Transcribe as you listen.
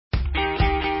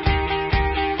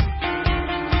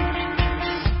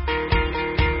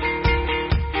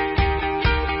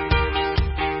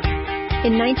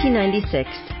In 1996,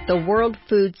 the World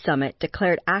Food Summit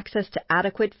declared access to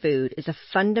adequate food is a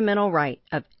fundamental right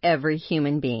of every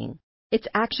human being. Its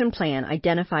action plan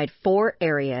identified 4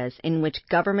 areas in which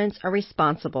governments are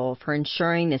responsible for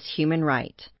ensuring this human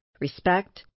right: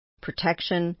 respect,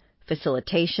 protection,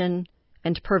 facilitation,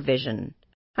 and provision.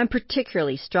 I'm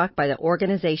particularly struck by the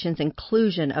organization's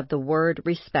inclusion of the word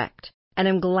respect, and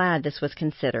I'm glad this was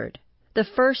considered. The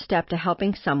first step to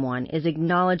helping someone is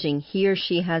acknowledging he or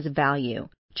she has value,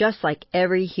 just like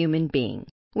every human being.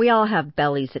 We all have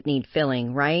bellies that need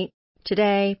filling, right?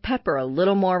 Today, pepper a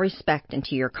little more respect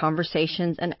into your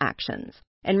conversations and actions.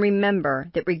 And remember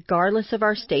that regardless of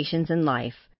our stations in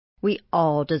life, we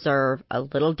all deserve a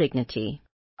little dignity.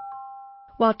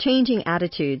 While changing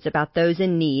attitudes about those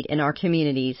in need in our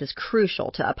communities is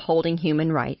crucial to upholding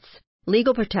human rights,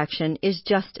 legal protection is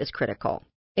just as critical.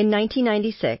 In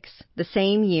 1996, the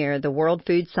same year the World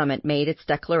Food Summit made its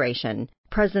declaration,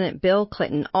 President Bill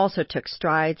Clinton also took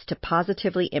strides to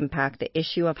positively impact the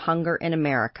issue of hunger in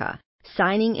America,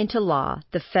 signing into law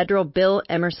the federal Bill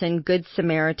Emerson Good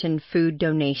Samaritan Food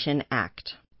Donation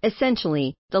Act.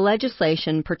 Essentially, the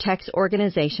legislation protects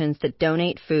organizations that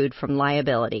donate food from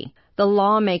liability. The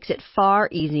law makes it far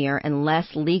easier and less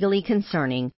legally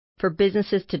concerning for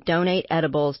businesses to donate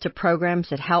edibles to programs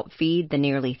that help feed the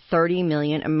nearly 30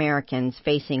 million Americans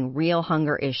facing real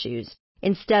hunger issues,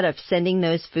 instead of sending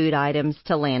those food items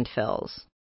to landfills.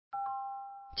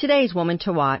 Today's woman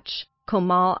to watch,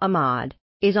 Komal Ahmad,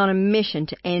 is on a mission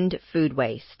to end food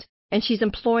waste, and she's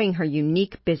employing her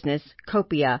unique business,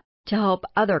 Copia, to help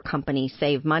other companies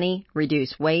save money,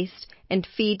 reduce waste, and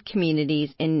feed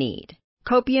communities in need.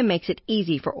 Copia makes it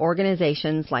easy for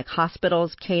organizations like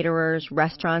hospitals, caterers,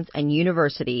 restaurants, and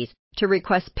universities to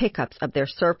request pickups of their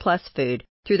surplus food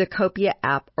through the Copia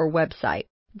app or website.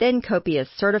 Then Copia's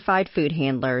certified food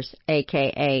handlers,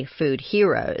 aka food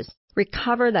heroes,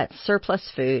 recover that surplus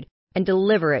food and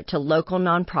deliver it to local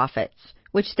nonprofits,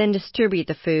 which then distribute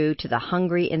the food to the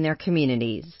hungry in their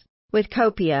communities. With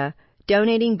Copia,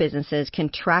 donating businesses can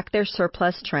track their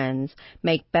surplus trends,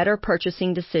 make better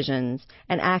purchasing decisions,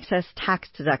 and access tax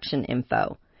deduction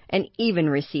info, and even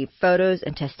receive photos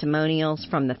and testimonials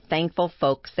from the thankful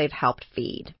folks they've helped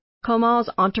feed. Komal's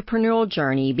entrepreneurial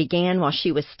journey began while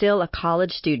she was still a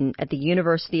college student at the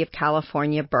University of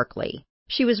California, Berkeley.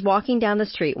 She was walking down the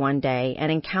street one day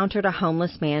and encountered a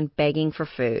homeless man begging for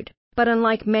food. But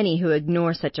unlike many who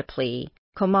ignore such a plea,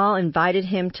 Komal invited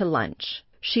him to lunch.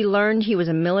 She learned he was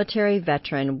a military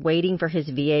veteran waiting for his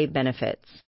VA benefits,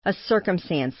 a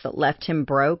circumstance that left him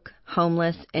broke,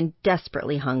 homeless, and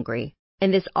desperately hungry.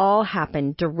 And this all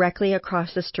happened directly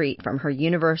across the street from her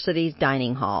university's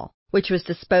dining hall, which was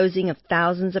disposing of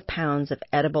thousands of pounds of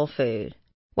edible food.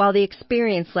 While the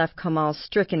experience left Komal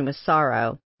stricken with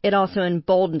sorrow, it also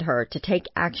emboldened her to take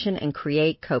action and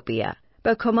create Copia.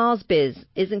 But Komal's biz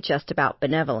isn't just about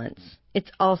benevolence.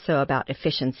 It's also about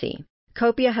efficiency.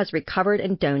 Copia has recovered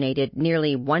and donated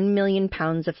nearly 1 million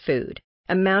pounds of food,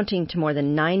 amounting to more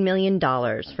than $9 million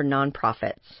for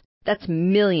nonprofits. That's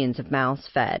millions of mouths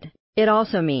fed. It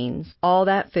also means all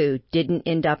that food didn't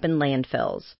end up in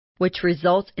landfills, which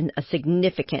results in a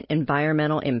significant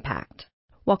environmental impact.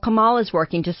 While Komal is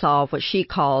working to solve what she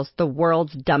calls the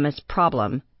world's dumbest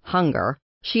problem, hunger,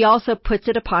 she also puts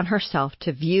it upon herself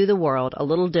to view the world a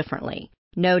little differently,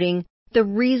 noting, "The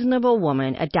reasonable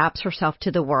woman adapts herself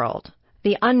to the world.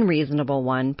 The unreasonable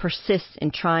one persists in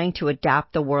trying to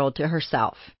adapt the world to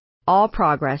herself. All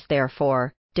progress,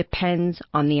 therefore, depends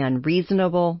on the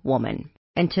unreasonable woman."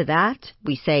 And to that,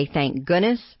 we say thank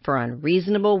goodness for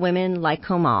unreasonable women like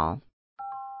Komal.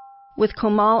 With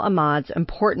Komal Ahmad's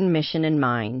important mission in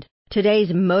mind,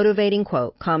 today's motivating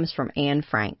quote comes from Anne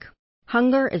Frank.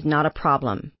 "Hunger is not a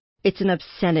problem. It's an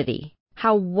obscenity.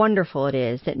 How wonderful it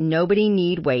is that nobody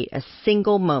need wait a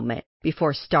single moment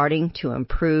before starting to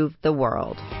improve the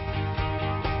world."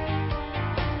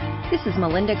 This is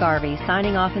Melinda Garvey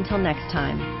signing off until next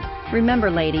time. Remember,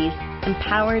 ladies,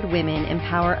 empowered women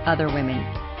empower other women.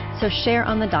 So share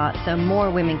on the dot so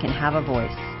more women can have a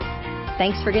voice.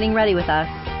 Thanks for getting ready with us.